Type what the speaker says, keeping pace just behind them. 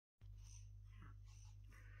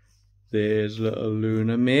There's little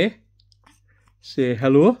Luna May. Say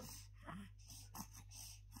hello.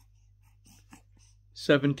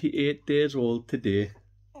 78 days old today.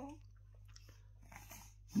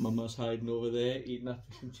 Mama's hiding over there eating her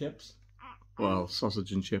fish and chips. Well,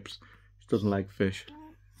 sausage and chips. She doesn't like fish.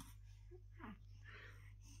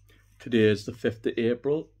 Today is the 5th of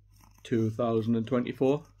April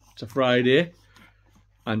 2024. It's a Friday.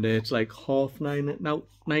 And it's like 9:30 at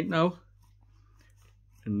night now.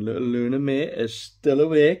 And little Luna May is still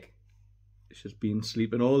awake. She's been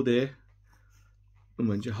sleeping all day. And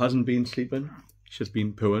when she hasn't been sleeping, she's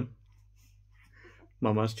been pooing.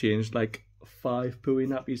 Mama's changed like 5 pooey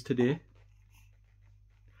nappies today.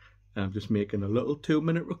 And I'm just making a little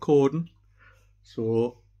 2-minute recording.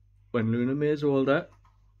 So when Luna May's older,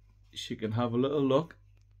 she can have a little look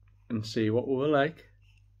and see what we were like.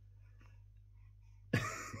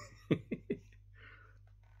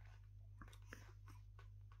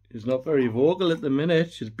 She's not very vocal at the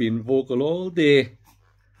minute. She's been vocal all day.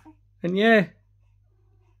 And yeah,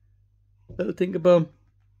 little Tinkerbum.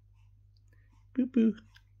 Boo boo.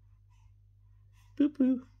 Boo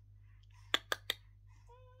boo.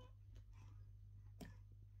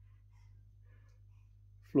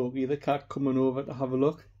 Floki the cat coming over to have a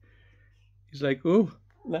look. He's like, oh,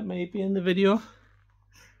 let me be in the video.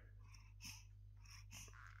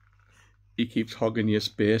 He keeps hogging your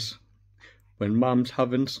space. When Mum's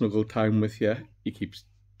having snuggle time with you, he keeps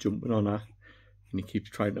jumping on her and he keeps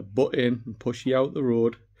trying to butt in and push you out the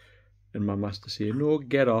road, and Mum has to say, no,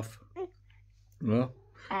 get off. Well,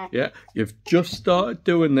 yeah, you've just started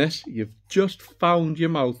doing this. You've just found your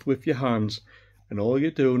mouth with your hands, and all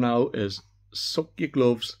you do now is suck your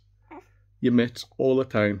gloves, your mitts all the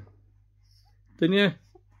time. Didn't you?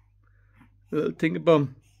 Little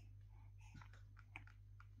Tinkerbum.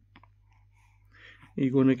 Are you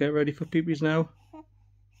going to get ready for peepees now?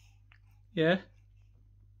 Yeah?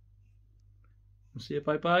 Say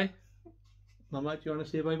bye-bye? Mama, do you want to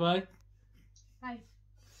say bye-bye? Bye.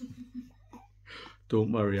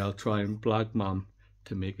 Don't worry, I'll try and blag Mum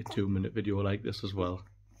to make a 2-minute video like this as well.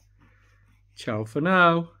 Ciao for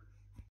now.